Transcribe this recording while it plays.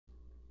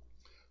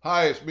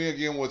Hi, it's me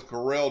again with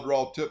Corel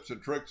Draw Tips and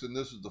Tricks, and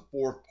this is the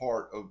fourth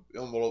part of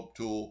Envelope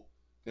Tool,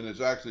 and it's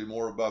actually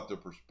more about the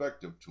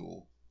Perspective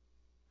Tool.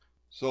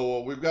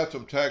 So we've got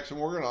some text, and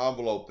we're going to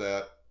envelope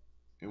that,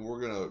 and we're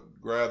going to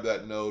grab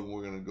that node, and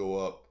we're going to go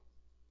up.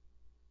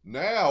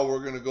 Now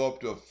we're going to go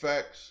up to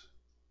Effects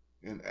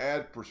and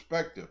Add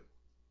Perspective.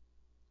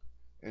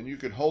 And you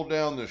can hold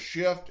down the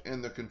Shift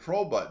and the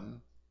Control button,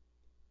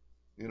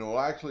 and it will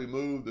actually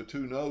move the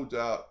two nodes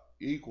out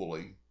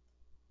equally.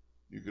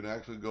 You can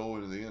actually go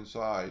into the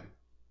inside,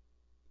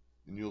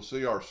 and you'll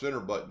see our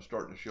center button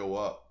starting to show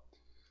up.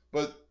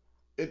 But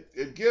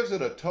it gives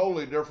it a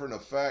totally different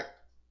effect.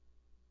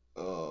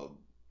 Uh,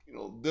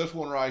 this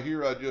one right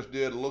here I just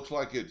did, it looks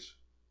like it's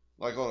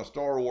like on a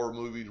Star Wars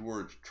movies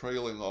where it's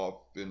trailing off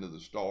into the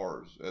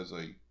stars as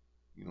they,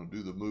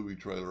 do the movie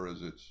trailer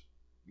as it's,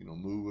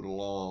 moving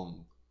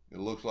along. It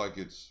looks like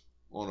it's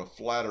on a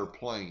flatter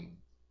plane.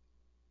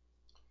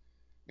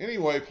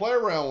 Anyway, play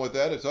around with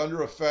that. It's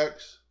under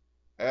Effects,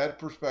 Add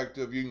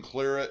Perspective. You can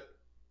clear it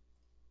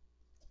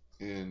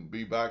and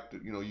be back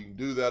to, you can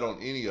do that on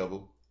any of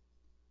them.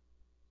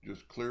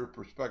 Just clear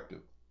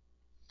perspective.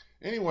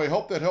 Anyway,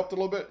 hope that helped a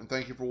little bit, and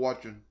thank you for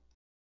watching.